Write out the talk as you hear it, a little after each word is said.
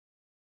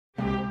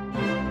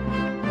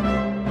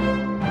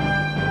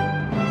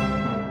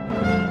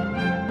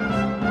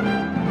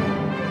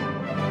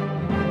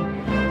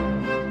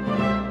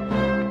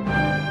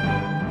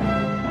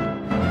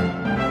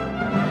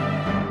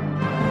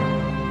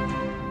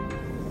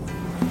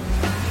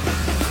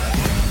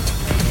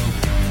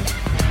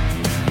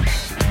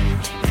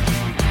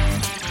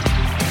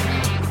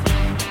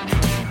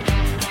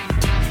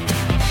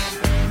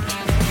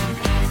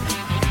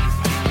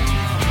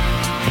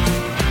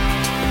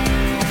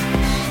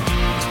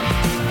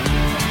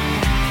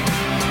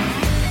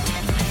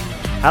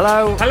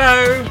Hello.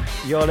 Hello.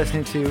 You're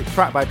listening to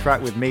Track by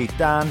Track with me,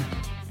 Dan.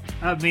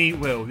 And me,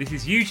 Will. This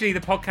is usually the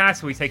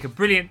podcast where we take a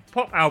brilliant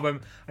pop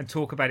album and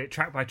talk about it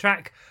track by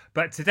track.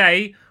 But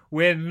today,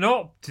 we're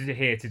not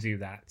here to do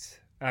that.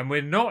 And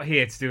we're not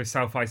here to do a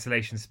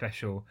self-isolation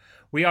special.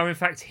 We are, in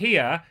fact,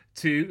 here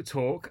to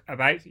talk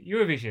about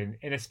Eurovision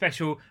in a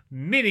special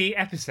mini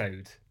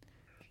episode.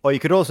 Or you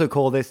could also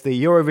call this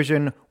the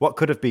Eurovision What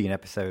Could Have Been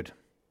episode.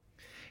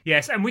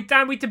 Yes, and we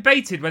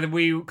debated whether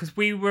because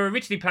we were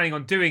originally planning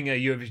on doing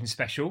a Eurovision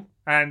special,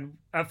 and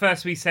at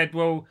first we said,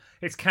 well,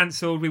 it's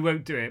cancelled, we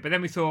won't do it. But then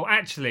we thought,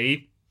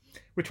 actually,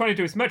 we're trying to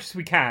do as much as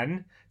we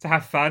can to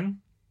have fun,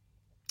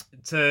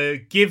 to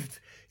give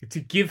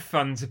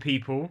fun to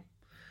people,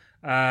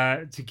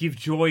 to give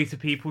joy to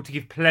people, to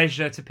give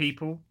pleasure to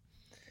people.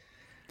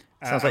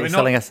 Sounds like you're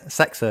selling a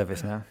sex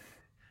service now.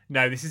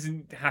 No, this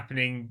isn't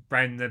happening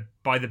by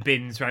the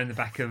bins around the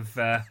back of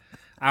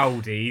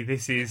Aldi.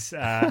 This is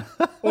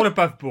all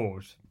above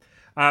board.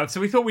 So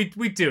we thought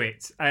we'd do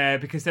it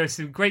because there's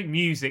some great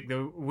music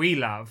that we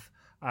love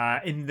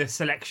in the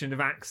selection of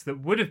acts that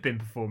would have been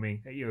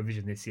performing at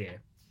Eurovision this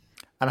year.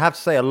 And I have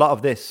to say, a lot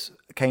of this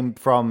came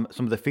from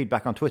some of the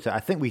feedback on Twitter. I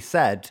think we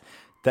said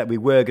that we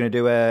were going to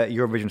do a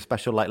Eurovision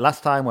special like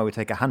last time, where we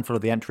take a handful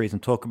of the entries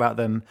and talk about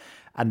them.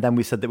 And then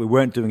we said that we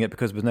weren't doing it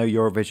because there was no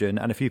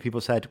Eurovision. And a few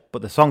people said,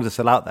 but the songs are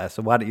still out there,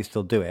 so why don't you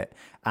still do it?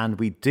 And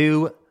we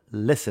do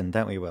listen,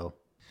 don't we, Will?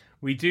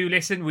 We do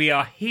listen. We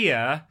are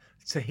here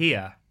to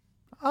hear.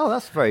 Oh,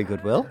 that's very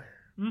good, Will.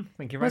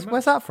 Thank you very much.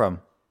 Where's that from?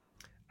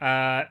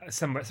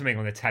 Something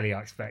on the telly,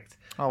 I expect.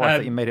 Oh, I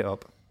thought you made it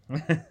up.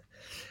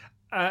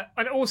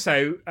 And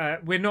also,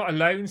 we're not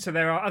alone, so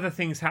there are other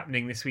things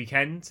happening this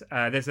weekend.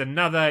 There's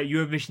another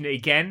Eurovision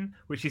again,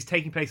 which is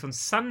taking place on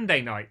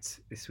Sunday night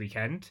this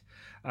weekend,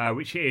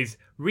 which is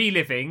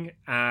reliving,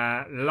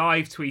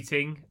 live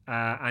tweeting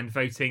and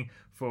voting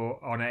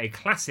on a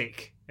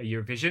classic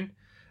Eurovision,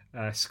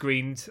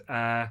 screened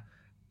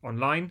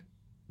online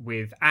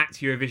with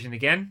 @Eurovision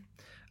again.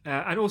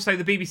 And also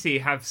the BBC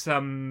have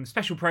some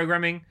special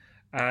programming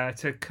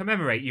to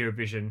commemorate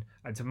Eurovision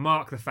and to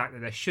mark the fact that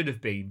there should have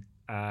been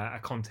a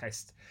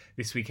contest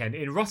this weekend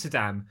in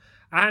Rotterdam.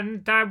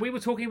 And we were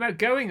talking about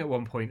going at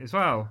one point as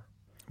well.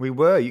 We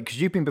were,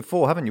 because you've been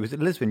before, haven't you? Was it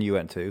Lisbon you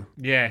went to?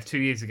 Yeah, 2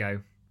 years ago.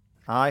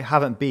 I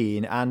haven't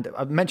been, and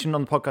I've mentioned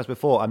on the podcast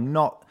before, I'm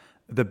not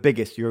the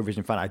biggest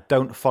Eurovision fan. I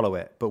don't follow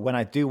it, but when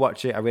I do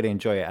watch it, I really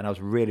enjoy it, and I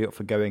was really up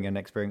for going and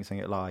experiencing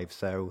it live.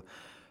 So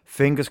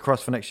fingers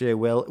crossed for next year,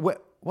 Will.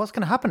 What's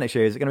going to happen next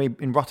year? Is it going to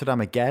be in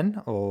Rotterdam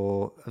again,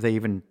 or have they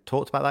even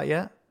talked about that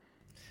yet?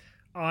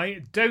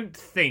 I don't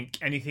think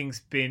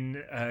anything's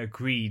been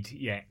agreed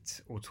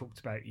yet or talked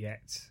about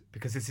yet,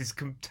 because this is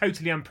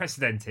totally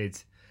unprecedented.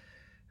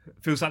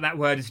 Feels like that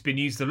word has been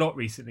used a lot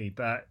recently,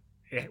 but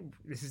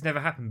this has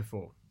never happened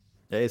before.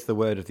 It is the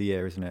word of the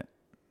year, isn't it?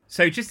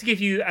 So just to give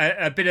you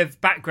a bit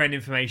of background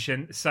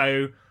information,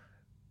 so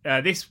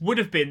this would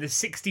have been the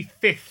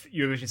 65th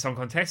Eurovision Song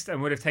Contest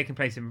and would have taken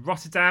place in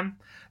Rotterdam.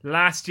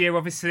 Last year,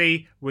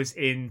 obviously, was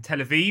in Tel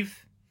Aviv.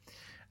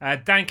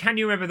 Dan, can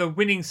you remember the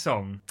winning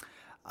song?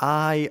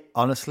 I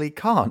honestly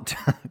can't.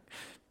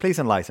 Please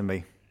enlighten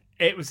me.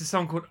 It was a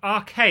song called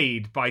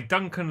Arcade by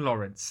Duncan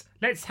Lawrence.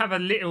 Let's have a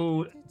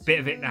little bit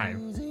of it now.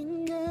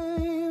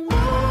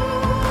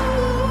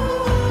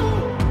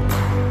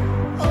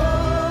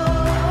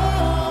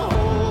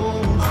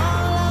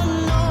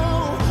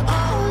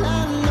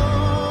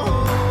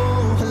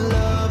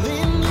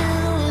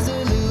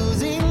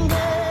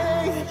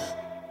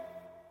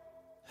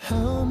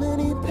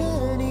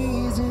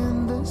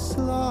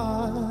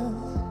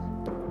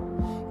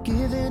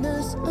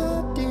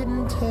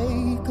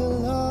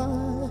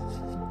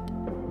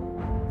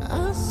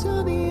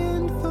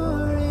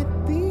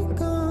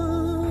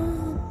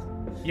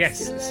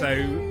 Yes, so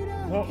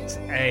what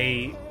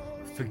a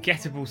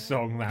forgettable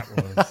song that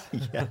was.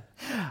 Yeah,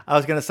 I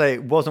was going to say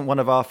it wasn't one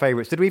of our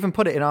favourites. Did we even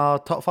put it in our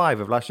top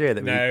 5 of last year?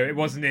 No, it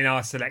wasn't in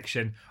our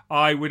selection.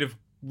 I would have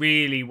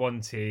really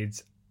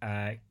wanted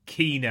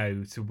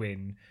Kino to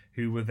win,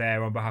 who were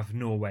there on behalf of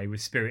Norway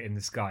with Spirit in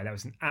the Sky. That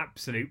was an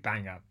absolute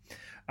banger.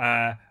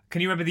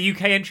 Can you remember the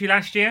UK entry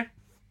last year?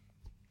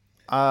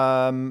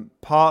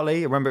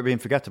 Partly. I remember it being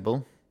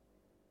forgettable.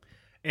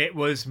 It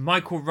was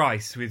Michael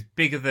Rice with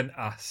Bigger Than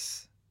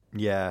Us.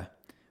 Yeah,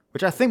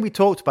 which I think we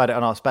talked about it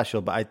on our special,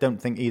 but I don't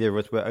think either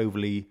of us were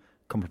overly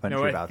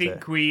complimentary about it. No, I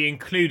think we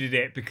included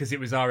it because it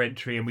was our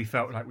entry and we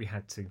felt like we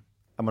had to.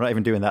 And we're not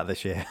even doing that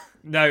this year.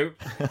 No,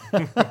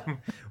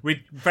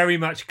 we're very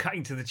much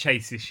cutting to the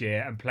chase this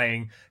year and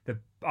playing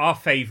our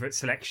favourite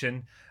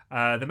selection,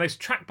 the most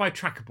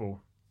track-by-trackable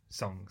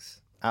songs.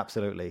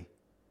 Absolutely.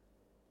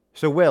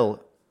 So, Will,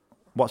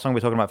 what song are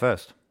we talking about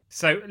first?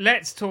 So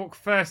let's talk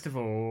first of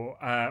all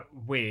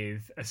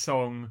with a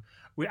song.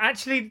 We're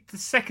actually the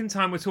second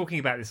time we're talking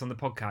about this on the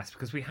podcast,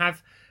 because we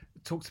have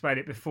talked about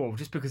it before,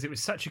 just because it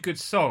was such a good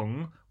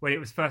song when it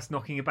was first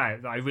knocking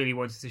about that I really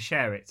wanted to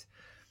share it.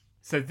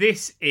 So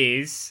this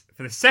is,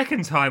 for the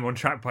second time on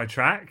Track by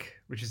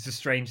Track, which is a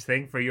strange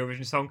thing for a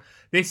Eurovision song,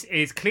 this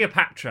is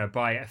Cleopatra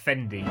by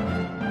Effendi.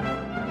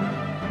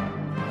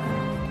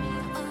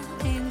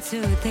 to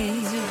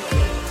thee.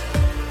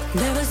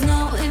 There was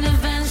no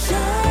intervention.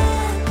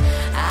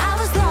 I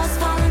was lost,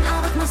 falling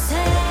out of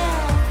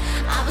myself.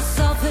 I was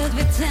so filled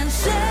with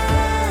tension.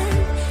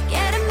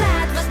 Getting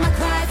mad was my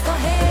cry for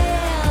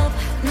help.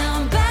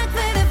 Now I'm back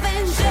with a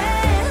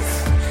vengeance.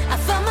 I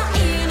found my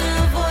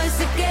inner voice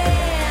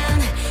again,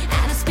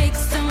 and it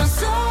speaks to my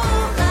soul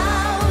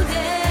loud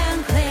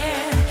and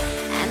clear.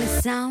 And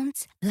it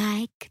sounds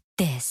like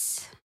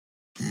this.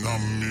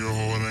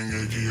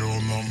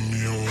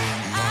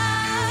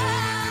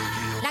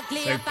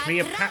 So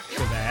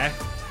Cleopatra there.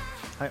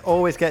 I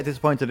always get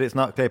disappointed it's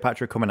not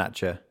Cleopatra coming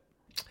at you.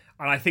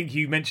 And I think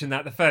you mentioned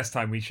that the first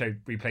time we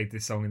played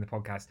this song in the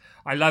podcast.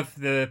 I love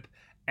the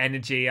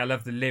energy, I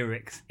love the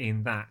lyrics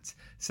in that.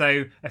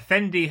 So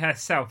Effendi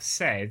herself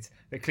said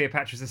that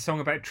Cleopatra is a song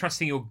about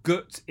trusting your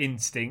gut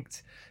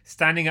instinct,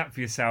 standing up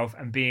for yourself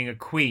and being a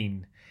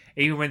queen,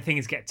 even when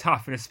things get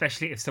tough, and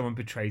especially if someone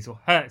betrays or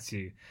hurts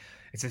you.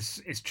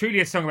 It's truly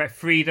a song about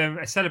freedom,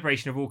 a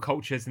celebration of all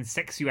cultures and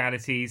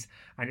sexualities,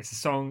 and it's a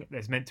song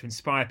that's meant to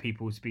inspire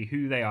people to be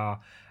who they are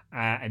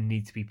and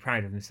need to be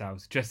proud of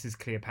themselves, just as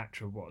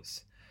Cleopatra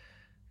was.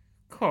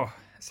 Oh,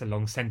 that's a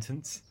long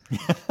sentence.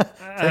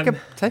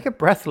 Take a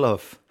breath,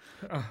 love.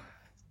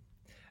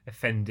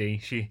 Effendi,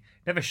 she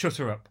never shut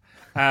her up.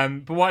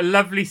 But what a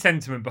lovely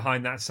sentiment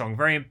behind that song,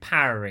 very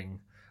empowering.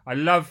 I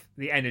love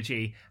the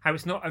energy, how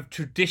it's not a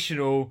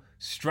traditional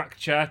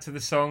structure to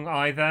the song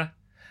either.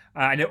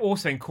 And it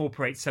also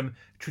incorporates some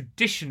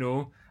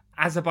traditional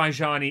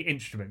Azerbaijani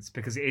instruments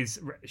because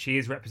she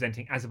is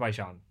representing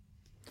Azerbaijan.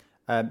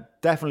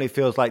 Definitely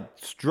feels like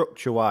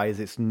structure-wise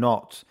it's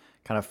not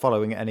kind of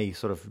following any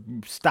sort of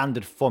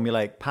standard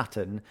formulaic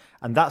pattern.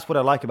 And that's what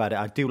I like about it.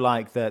 I do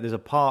like that there's a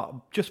part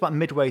just about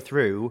midway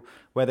through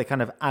where they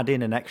kind of add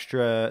in an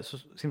extra,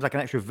 seems like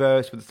an extra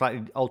verse with a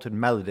slightly altered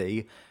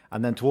melody.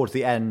 And then towards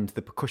the end,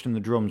 the percussion and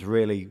the drums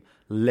really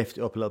lift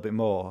it up a little bit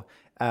more.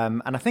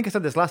 And I think I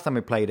said this last time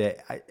we played it,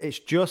 it's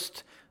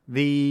just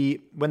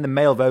when the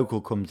male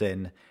vocal comes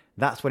in,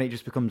 that's when it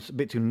just becomes a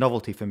bit too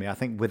novelty for me. I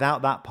think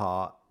without that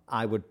part,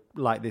 I would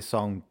like this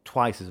song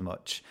twice as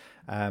much.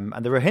 And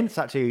there are hints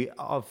actually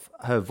of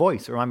her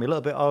voice that remind me a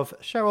little bit of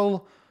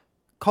Cheryl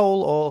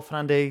Cole or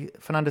Fernandez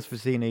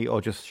Vicini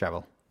or just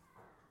Cheryl.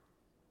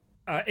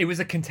 It was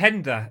a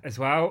contender as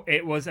well.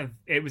 It was a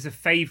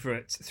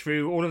favourite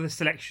through all of the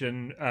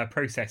selection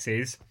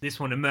processes. This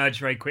one emerged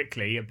very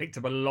quickly and picked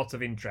up a lot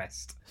of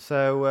interest.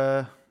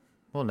 So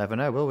we'll never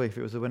know, will we, if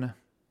it was the winner?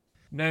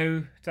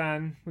 No,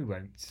 Dan, we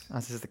won't.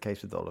 As is the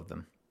case with all of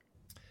them.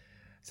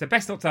 So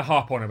best not to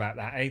harp on about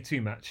that,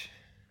 too much.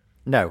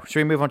 No. Should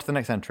we move on to the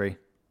next entry?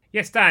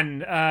 Yes,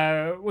 Dan,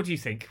 what do you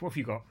think? What have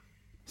you got?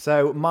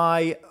 So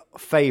my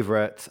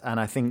favourite, and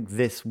I think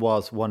this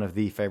was one of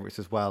the favourites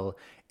as well,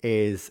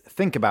 is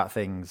Think About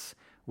Things,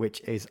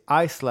 which is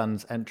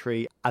Iceland's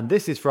entry. And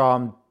this is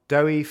from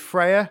Doi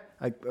Freyja.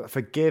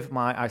 Forgive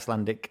my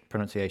Icelandic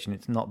pronunciation,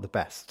 it's not the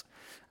best.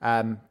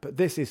 But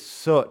this is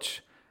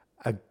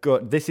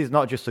this is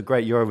not just a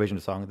great Eurovision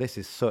song, this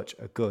is such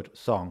a good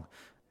song.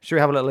 Should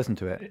we have a little listen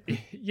to it?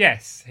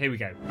 Yes, here we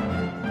go.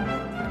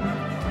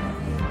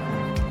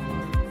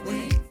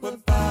 We were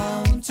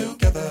bound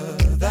together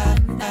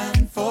then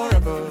and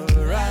forever,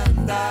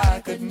 and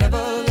I could never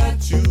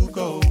let you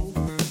go.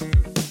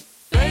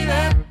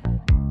 Baby,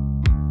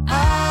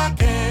 I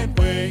can't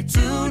wait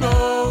to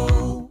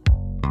know.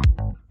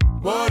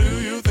 What do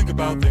you think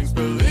about things?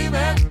 Believe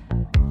it,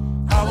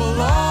 I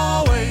will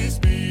always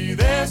be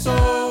there,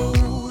 so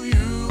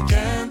you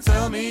can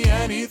tell me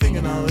anything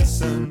and I'll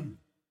listen.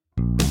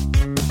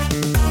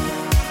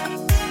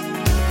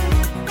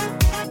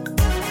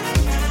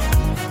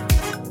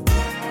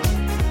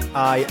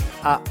 I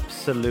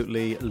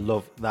absolutely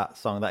love that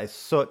song. That is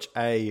such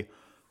a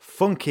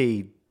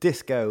funky,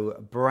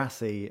 disco,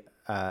 brassy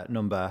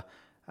number.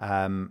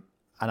 And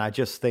I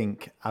just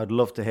think I would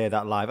love to hear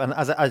that live. And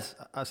as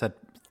I said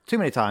too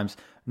many times,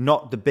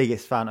 not the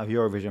biggest fan of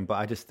Eurovision, but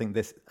I just think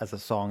this as a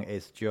song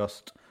is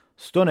just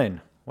stunning.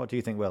 What do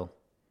you think, Will?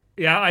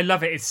 Yeah, I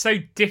love it. It's so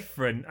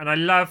different. And I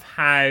love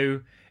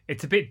how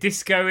it's a bit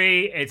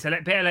disco-y. It's a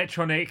bit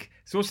electronic.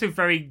 It's also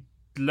very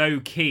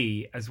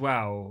low-key as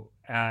well.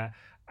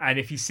 And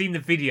if you've seen the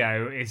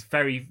video, it's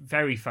very,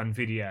 very fun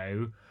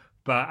video.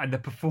 And the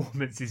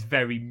performance is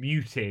very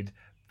muted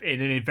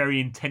in a very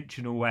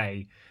intentional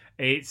way.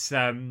 It's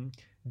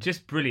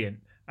just brilliant.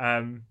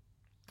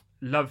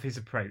 Love his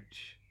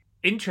approach.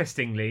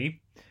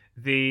 Interestingly,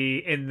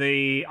 in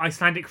the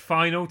Icelandic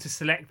final to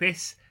select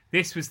this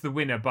was the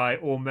winner by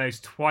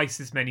almost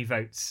twice as many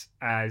votes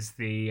as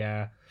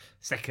the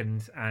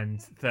second and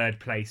third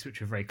place,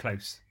 which were very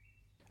close.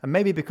 And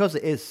maybe because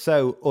it is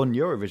so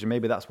un-Eurovision,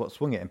 maybe that's what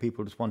swung it, and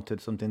people just wanted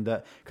something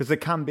that... Because there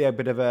can be a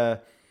bit of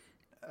a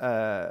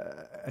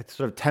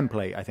sort of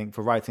template, I think,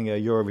 for writing a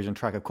Eurovision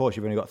track. Of course,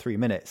 you've only got 3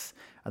 minutes,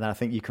 and then I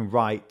think you can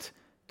write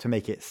to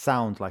make it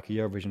sound like a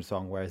Eurovision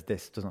song, whereas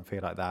this doesn't feel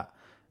like that.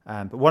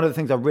 But one of the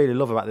things I really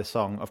love about this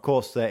song, of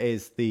course, there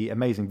is the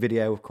amazing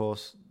video, of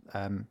course,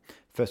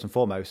 first and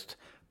foremost,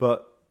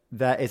 but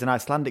there is an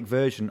Icelandic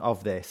version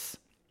of this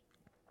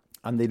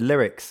and the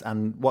lyrics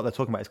and what they're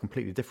talking about is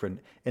completely different.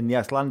 In the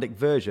Icelandic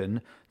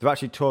version, they're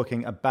actually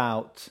talking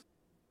about,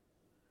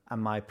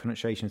 and my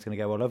pronunciation is going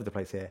to go all over the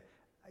place here,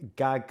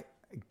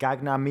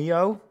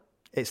 Gagnamio.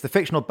 It's the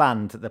fictional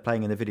band that they're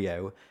playing in the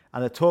video,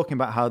 and they're talking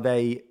about how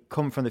they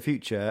come from the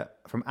future,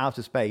 from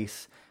outer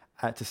space,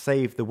 to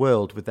save the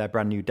world with their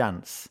brand new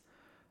dance.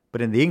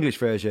 But in the English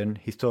version,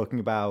 he's talking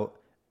about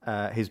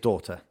his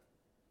daughter.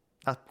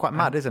 That's quite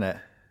mad, isn't it?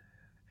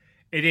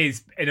 It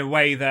is, in a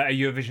way that a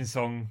Eurovision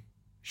song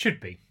should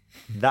be.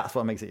 That's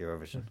what makes it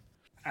Eurovision.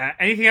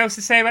 Anything else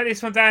to say about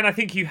this one, Dan? I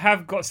think you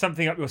have got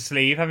something up your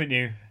sleeve, haven't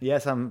you?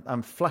 Yes,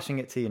 I'm flashing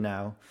it to you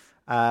now.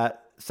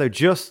 So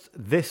just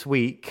this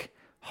week,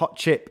 Hot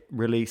Chip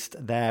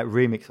released their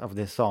remix of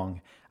this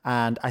song.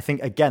 And I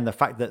think, again, the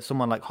fact that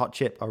someone like Hot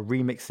Chip are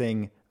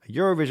remixing a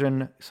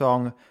Eurovision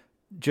song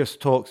just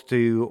talks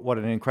to what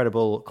an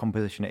incredible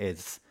composition it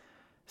is.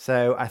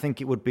 So I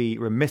think it would be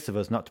remiss of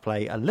us not to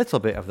play a little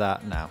bit of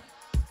that now.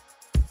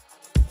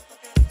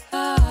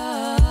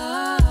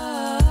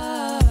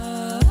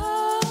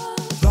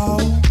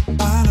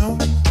 I know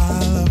I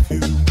love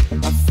you.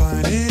 I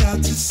find it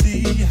hard to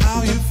see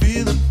how you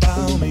feel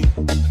about me.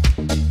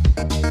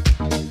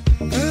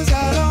 'Cause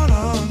I don't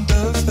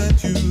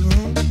understand you.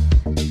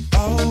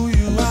 Oh,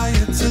 you are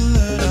yet to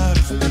learn how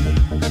to speak.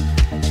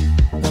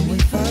 When we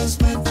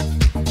first met,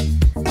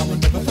 I will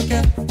never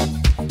forget.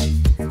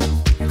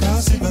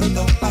 'Cause even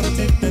though I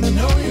didn't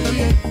know you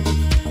yet.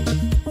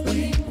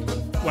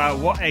 Wow,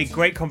 what a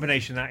great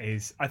combination that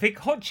is. I think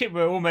Hot Chip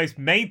were almost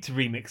made to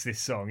remix this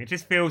song. It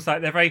just feels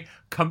like they're very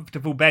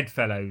comfortable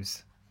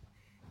bedfellows.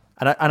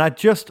 And I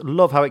just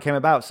love how it came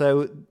about.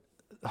 So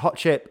Hot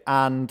Chip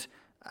and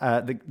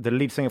the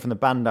lead singer from the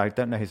band, I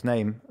don't know his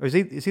name. Or is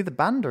he the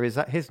band, or is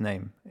that his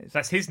name?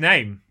 That's his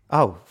name.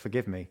 Oh,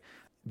 forgive me.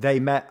 They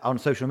met on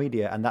social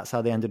media, and that's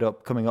how they ended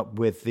up coming up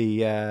with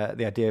the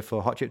idea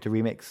for Hot Chip to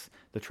remix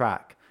the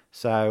track.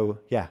 So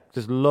yeah,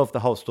 just love the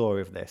whole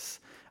story of this.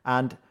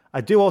 And I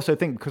do also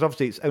think, because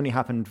obviously it's only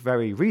happened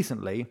very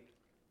recently,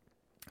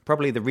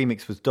 probably the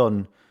remix was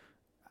done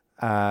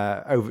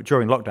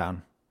during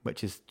lockdown,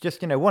 which is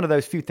just, one of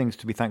those few things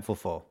to be thankful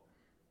for.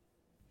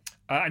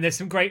 And there's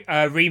some great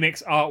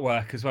remix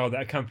artwork as well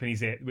that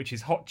accompanies it, which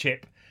is Hot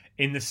Chip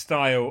in the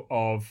style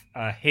of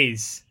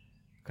his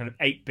kind of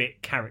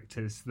 8-bit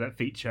characters that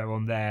feature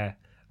on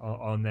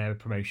their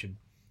promotion.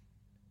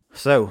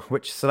 So,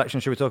 which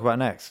selection should we talk about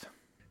next?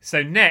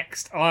 So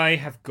next, I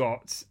have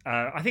got,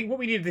 I think what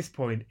we need at this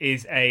point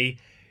is a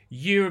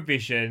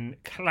Eurovision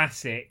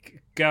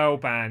classic girl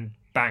band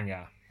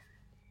banger.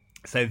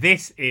 So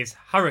this is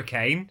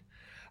Hurricane,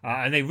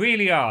 and they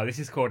really are. This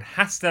is called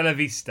Hasta la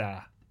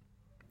Vista.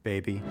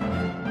 Baby.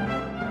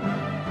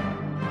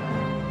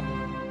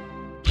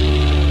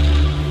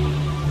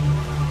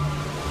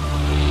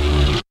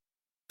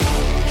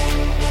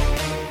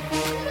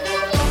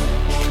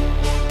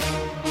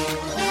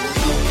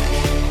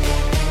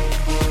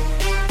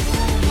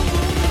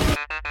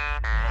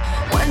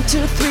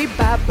 Two, three,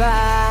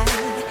 bye-bye.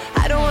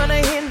 I don't wanna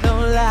hear no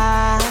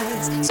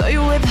lies. Saw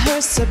you with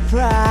her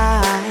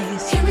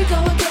surprise. Here we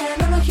go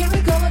again, oh no, here we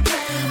go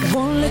again.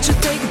 Won't let you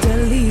take the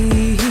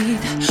lead.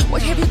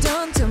 What have you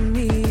done to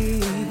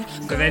me?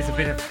 So there's a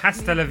bit of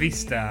Hasta la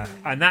Vista,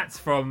 and that's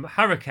from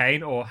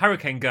Hurricane, or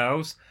Hurricane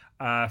Girls,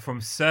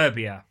 from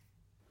Serbia.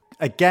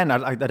 Again,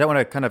 I don't want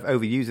to kind of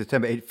overuse this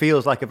term, but it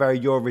feels like a very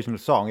Eurovision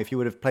song. If you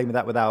would have played me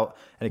that without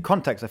any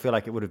context, I feel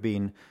like it would have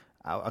been,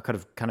 I could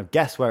have kind of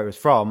guessed where it was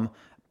from.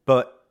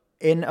 But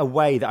in a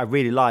way that I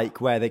really like,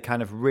 where they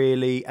kind of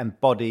really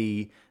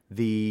embody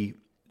the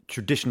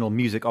traditional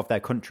music of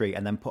their country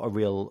and then put a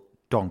real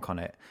donk on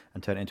it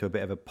and turn it into a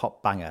bit of a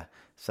pop banger.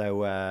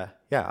 So,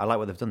 yeah, I like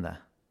what they've done there.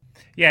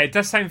 Yeah, it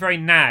does sound very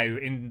now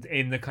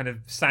in the kind of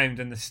sound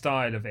and the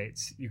style of it.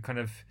 It's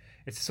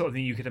the sort of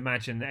thing you could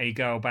imagine a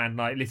girl band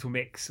like Little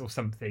Mix or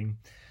something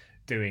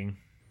doing.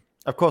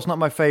 Of course, not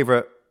my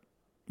favourite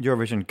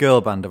Eurovision girl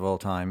band of all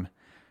time.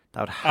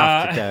 That would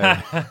have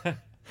to go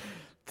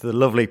to the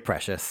lovely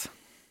Precious.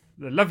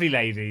 The lovely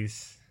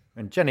ladies.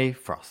 And Jenny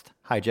Frost.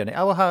 Hi, Jenny.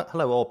 Oh, well,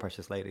 hello, all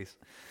precious ladies.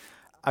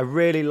 I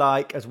really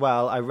like, as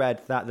well, I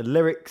read that the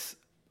lyrics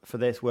for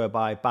this were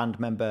by band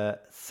member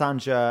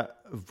Sanja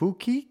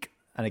Vukic,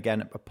 and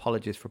again,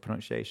 apologies for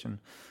pronunciation,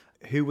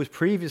 who was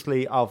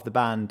previously of the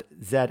band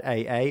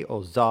ZAA,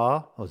 or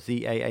ZAR, or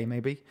ZAA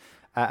maybe,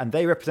 and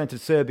they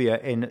represented Serbia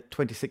in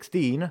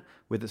 2016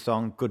 with the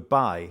song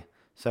Goodbye.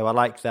 So I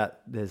like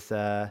that there's,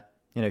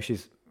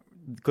 she's...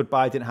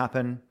 Goodbye didn't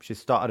happen. She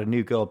started a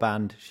new girl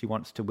band. She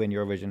wants to win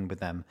Eurovision with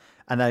them.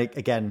 And then,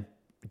 again,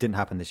 it didn't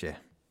happen this year.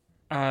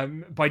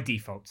 By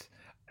default.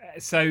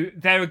 So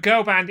they're a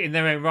girl band in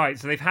their own right.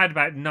 So they've had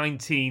about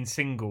 19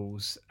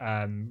 singles,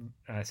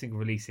 single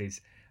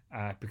releases,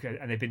 and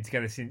they've been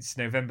together since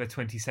November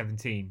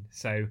 2017.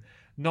 So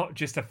not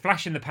just a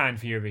flash in the pan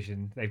for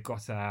Eurovision. They've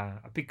got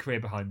a big career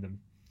behind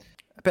them.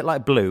 A bit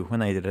like Blue when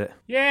they did it.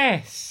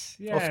 Yes.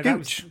 Yeah, or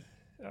Scooch.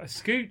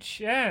 Scooch,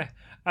 yeah.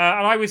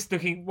 And I was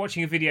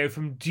watching a video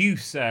from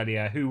Deuce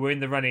earlier, who were in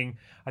the running,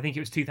 I think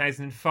it was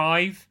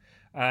 2005,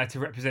 to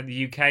represent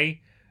the UK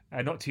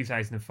not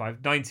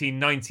 2005,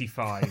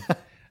 1995.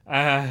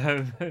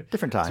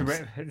 Different times.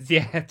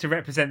 To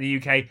represent the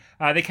UK.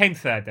 They came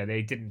third though.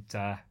 They didn't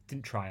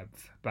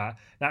triumph, but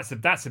that's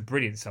a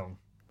brilliant song.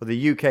 Well,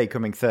 the UK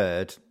coming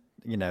third,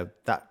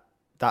 that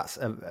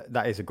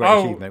is a great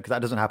achievement because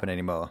that doesn't happen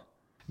anymore.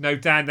 No,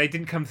 Dan, they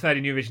didn't come third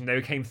in Eurovision.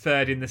 They came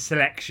third in the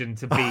selection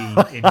to be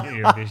in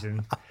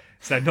Eurovision.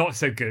 So not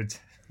so good.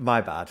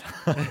 My bad.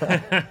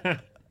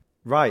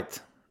 Right.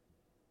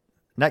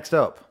 Next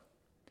up,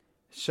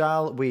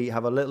 shall we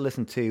have a little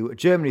listen to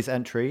Germany's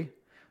entry,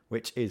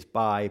 which is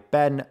by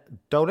Ben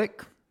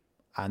Dolik,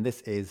 and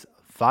this is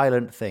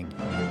Violent Thing.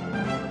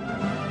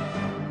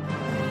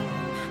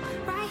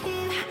 Right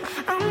here,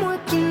 I'm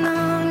working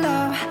on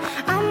love.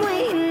 I'm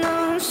waiting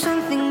on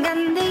something I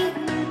need.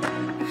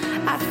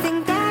 I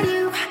think that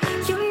you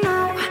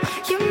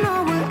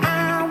know what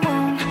I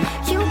want.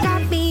 You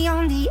got me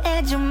on the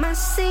edge of my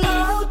seat.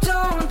 Oh,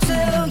 don't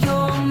tell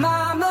your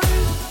mama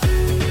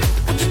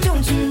what you're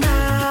doing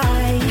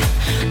tonight.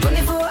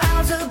 24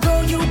 hours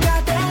ago, you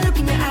got that look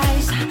in your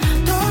eyes.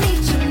 Don't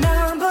need your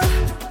number,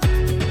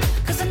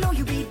 'cause I know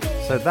you'll be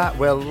there. So that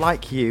Well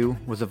Like You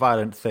was a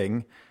violent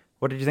thing.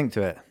 What did you think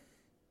to it?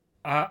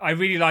 I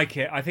really like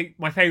it. I think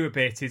my favourite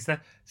bit is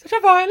such a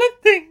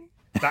violent thing.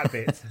 That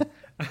bit.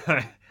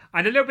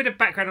 And a little bit of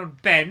background on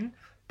Ben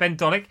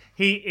Dolik.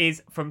 He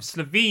is from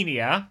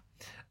Slovenia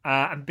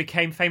and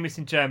became famous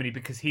in Germany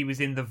because he was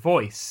in The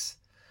Voice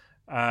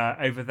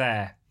over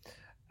there.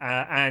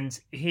 And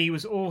he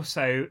was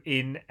also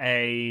in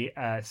a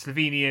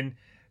Slovenian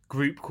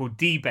group called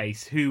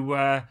D-Base, who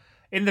were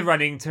in the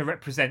running to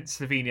represent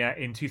Slovenia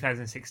in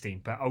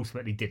 2016, but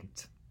ultimately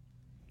didn't.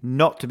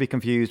 Not to be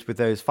confused with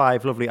those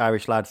 5 lovely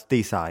Irish lads,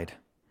 D-Side.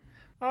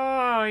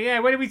 Oh, yeah.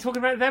 When are we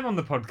talking about them on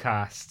the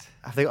podcast?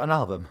 Have they got an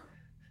album?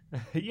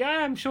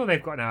 Yeah, I'm sure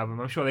they've got an album.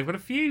 I'm sure they've got a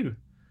few.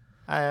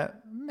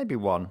 Maybe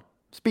one.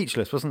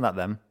 Speechless, wasn't that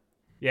them?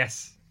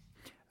 Yes.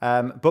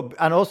 And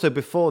also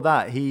before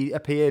that, he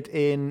appeared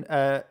in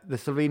the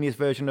Slovenia's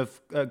version of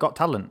Got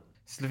Talent.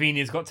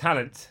 Slovenia's Got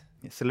Talent.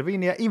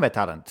 Slovenia Ima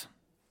Talent.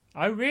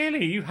 Oh,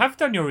 really? You have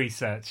done your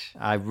research.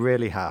 I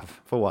really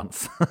have, for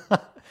once.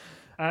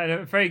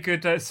 A very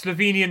good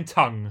Slovenian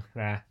tongue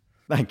there.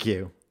 Thank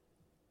you.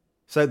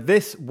 So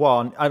this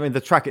one, I mean, the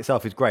track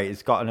itself is great.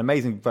 It's got an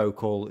amazing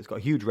vocal. It's got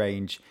a huge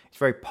range. It's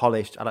very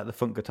polished. I like the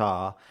funk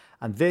guitar.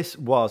 And this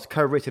was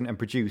co-written and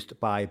produced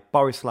by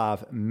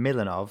Borislav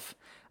Milanov.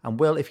 And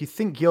Will, if you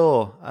think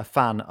you're a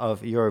fan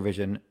of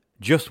Eurovision,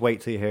 just wait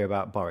till you hear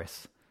about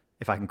Boris,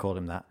 if I can call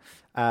him that.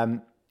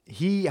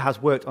 He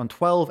has worked on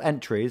 12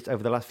 entries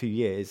over the last few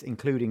years,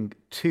 including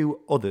 2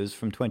 others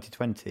from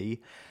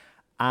 2020.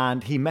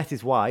 And he met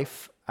his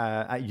wife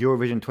at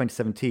Eurovision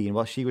 2017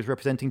 while she was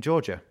representing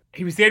Georgia.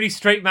 He was the only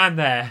straight man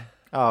there.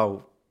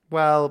 Oh,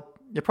 well,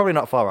 you're probably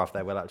not far off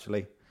there, Will,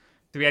 actually.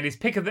 So he had his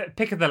pick of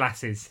the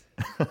lasses.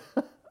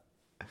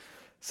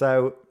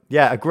 So,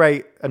 yeah,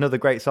 another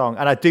great song.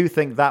 And I do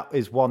think that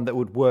is one that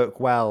would work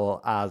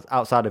well as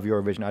outside of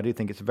Eurovision. I do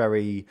think it's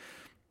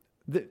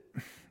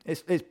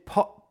it's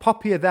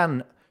poppier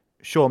than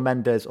Shawn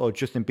Mendes or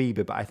Justin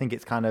Bieber, but I think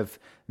it's kind of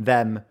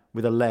them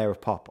with a layer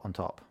of pop on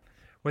top.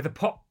 With a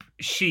pop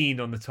sheen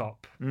on the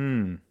top.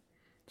 Some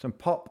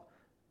pop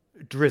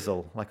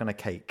drizzle, like on a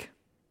cake.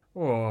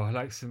 Or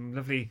like some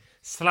lovely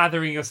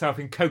slathering yourself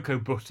in cocoa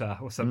butter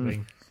or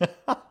something.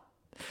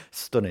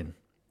 Stunning.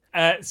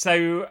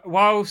 So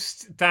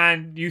whilst,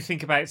 Dan, you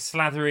think about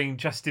slathering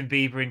Justin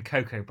Bieber in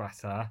cocoa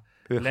butter,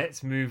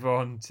 let's move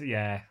on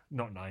to,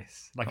 not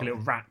nice. Like a little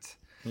rat.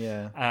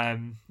 Yeah.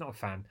 Not a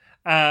fan.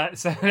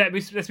 So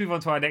let's move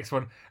on to our next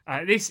one.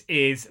 This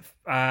is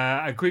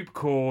a group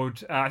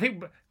called, I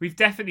think we've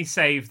definitely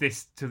saved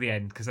this till the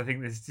end because I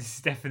think this is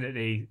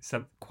definitely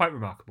quite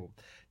remarkable.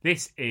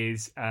 This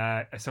is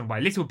a song by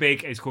Little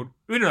Big. It's called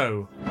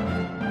Uno.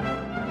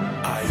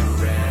 Are you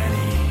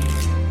ready?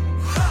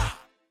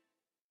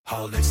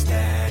 Hold it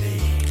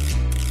steady.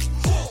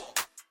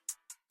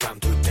 Come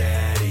to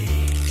daddy.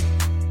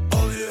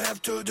 All you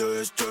have to do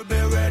is to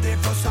be ready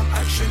for some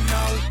action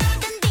now.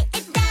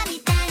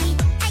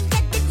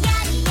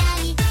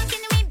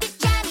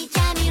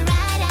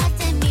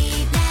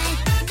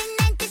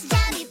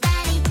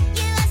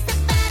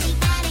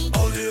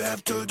 All you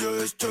have to do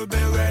is to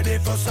be ready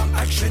for some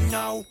action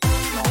now.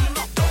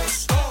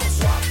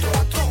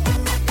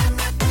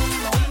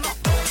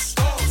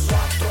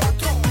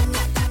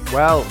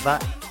 Well,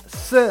 that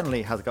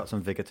certainly has got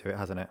some vigour to it,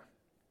 hasn't it?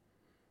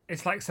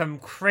 It's like some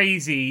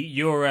crazy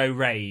Euro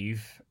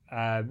rave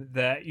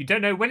that you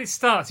don't know when it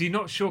starts. You're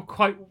not sure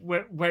quite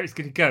where it's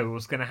going to go or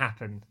what's going to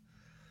happen.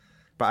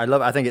 But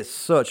I think it's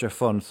such a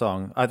fun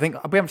song. I think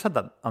we haven't said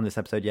that on this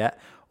episode yet.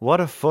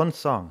 What a fun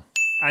song.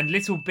 And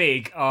Little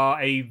Big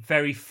are a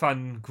very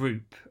fun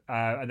group.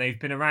 And they've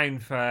been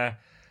around for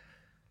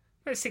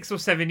 6 or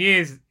 7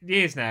 years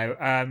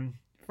now.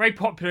 Very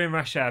popular in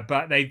Russia,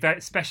 but they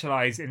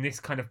specialise in this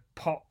kind of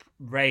pop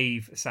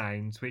rave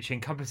sound, which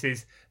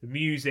encompasses the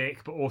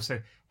music, but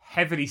also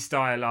heavily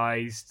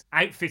stylised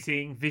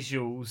outfitting,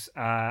 visuals,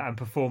 and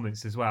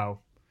performance as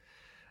well.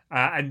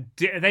 And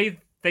they've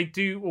they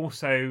do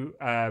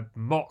also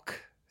mock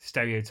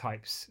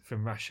stereotypes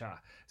from Russia.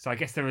 So I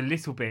guess they're a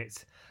little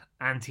bit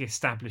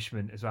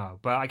anti-establishment as well,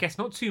 but I guess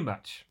not too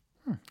much.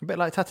 A bit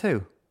like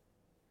Tattoo.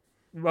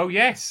 Well,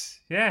 yes,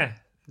 yeah,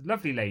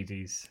 lovely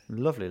ladies,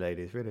 Lovely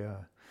ladies, really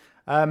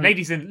are.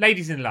 ladies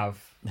in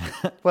love,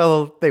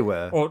 Well, they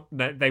were. or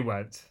no, they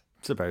weren't.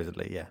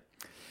 Supposedly, yeah.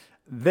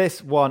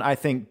 This one, I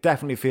think,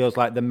 definitely feels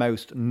like the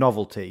most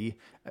novelty.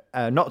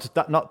 Not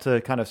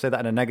to kind of say that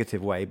in a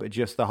negative way, but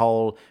just the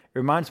whole. It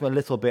reminds me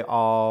a bit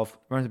of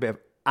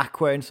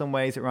Aqua in some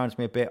ways. It reminds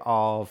me a bit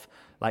of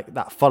like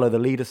that "Follow the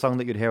Leader" song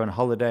that you'd hear on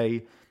holiday.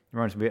 It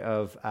reminds me a bit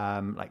of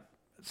like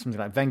something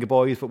like Venga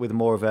Boys, but with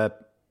more of a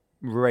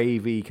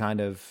ravey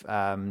kind of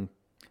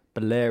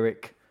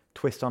Balearic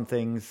twist on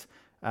things.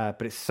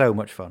 But it's so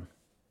much fun.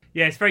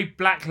 Yeah, it's very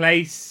black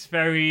lace,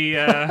 very.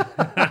 No,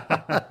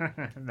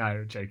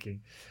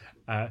 joking.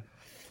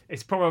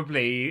 It's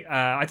probably.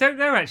 I don't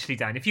know actually,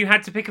 Dan. If you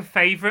had to pick a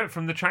favourite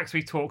from the tracks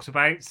we talked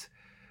about,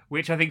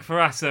 which I think for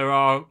us are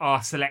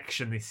our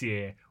selection this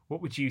year, what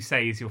would you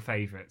say is your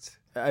favourite?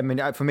 I mean,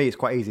 for me, it's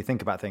quite easy to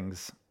think about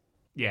things.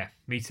 Yeah,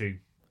 me too.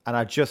 And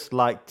I just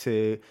like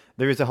to.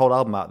 There is a whole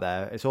album out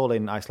there. It's all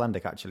in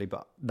Icelandic actually,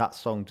 but that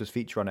song does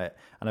feature on it,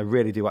 and I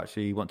really do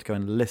actually want to go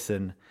and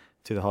listen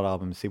to the whole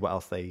album and see what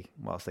else they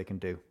can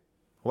do,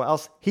 what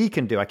else he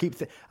can do.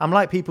 I'm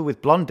like people with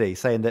Blondie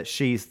saying that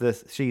she's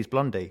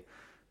Blondie.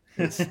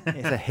 It's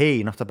a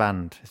he, not a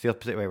band. It's the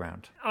opposite way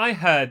around. I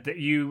heard that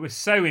you were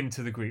so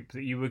into the group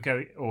that you were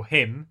going, or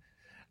him,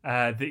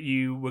 that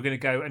you were going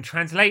to go and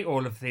translate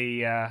all of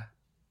the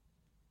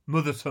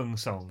mother tongue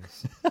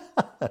songs.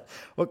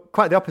 Well,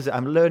 quite the opposite.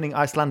 I'm learning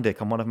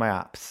Icelandic on one of my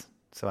apps,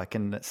 so I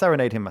can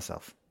serenade him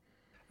myself.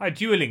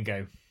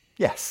 Duolingo.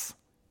 Yes.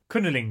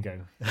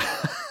 Kunalingo.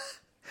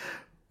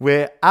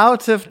 We're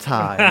out of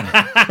time.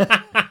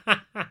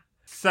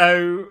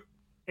 So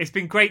it's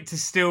been great to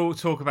still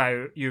talk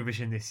about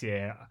Eurovision this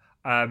year,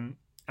 and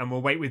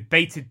we'll wait with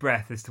bated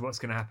breath as to what's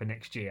going to happen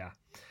next year.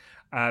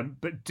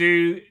 But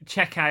do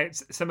check out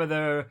some of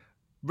the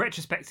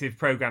retrospective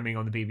programming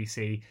on the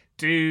BBC.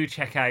 Do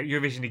check out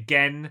Eurovision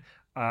Again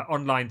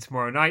online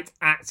tomorrow night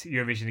at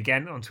Eurovision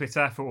Again on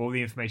Twitter for all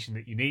the information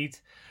that you need.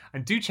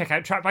 And do check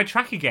out Track by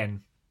Track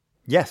again.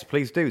 Yes,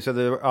 please do. So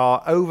there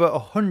are over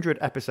 100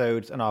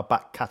 episodes in our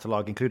back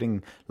catalogue,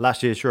 including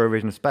last year's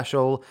Eurovision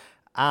special.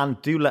 And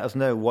do let us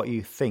know what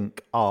you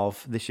think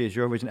of this year's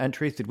Eurovision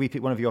entries. Did we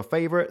pick one of your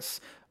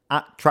favourites?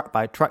 At Track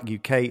by Track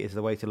UK is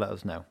the way to let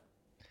us know.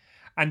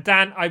 And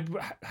Dan, I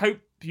hope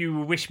you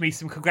will wish me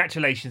some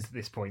congratulations at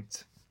this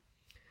point.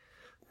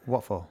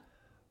 What for?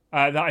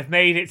 That I've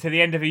made it to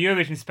the end of a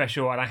Eurovision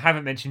special and I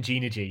haven't mentioned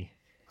Gina G.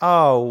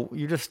 Oh,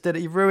 you just did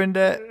it. You ruined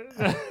it.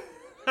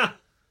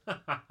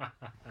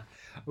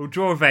 We'll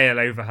draw a veil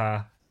over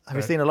her. Have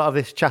you seen a lot of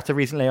this chatter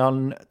recently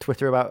on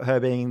Twitter about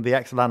her being the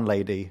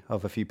ex-landlady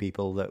of a few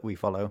people that we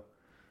follow?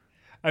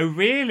 Oh,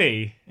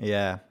 really?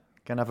 Yeah.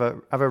 Can have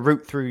a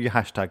route through your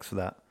hashtags for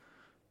that.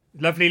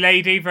 Lovely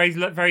lady,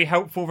 very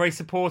helpful, very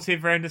supportive,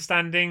 very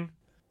understanding.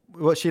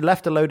 Well, she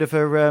left a load of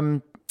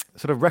her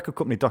sort of record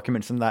company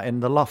documents and that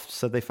in the loft,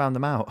 so they found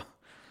them out.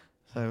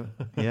 So,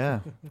 yeah,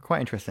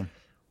 quite interesting.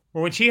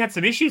 Well, and she had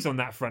some issues on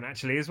that front,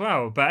 actually, as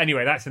well. But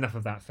anyway, that's enough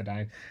of that for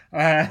now.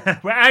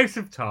 We're out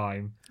of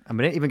time. And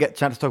we didn't even get a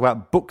chance to talk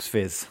about Books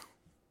Fizz.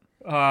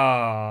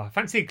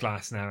 Fancy a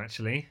glass now,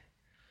 actually.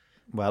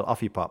 Well,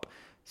 off you pop.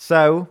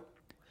 So,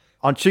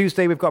 on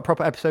Tuesday, we've got a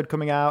proper episode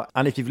coming out.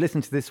 And if you've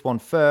listened to this one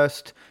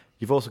first,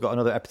 you've also got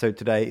another episode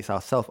today. It's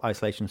our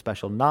Self-Isolation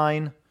Special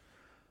 9.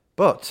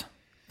 But,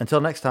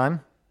 until next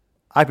time,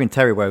 I've been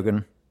Terry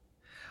Wogan.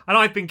 And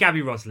I've been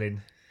Gabby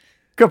Roslin.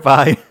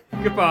 Goodbye.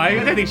 Goodbye.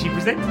 I don't think she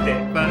presented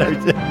it, but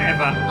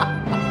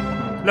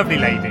whatever. Lovely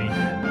lady.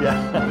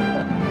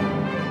 Yeah.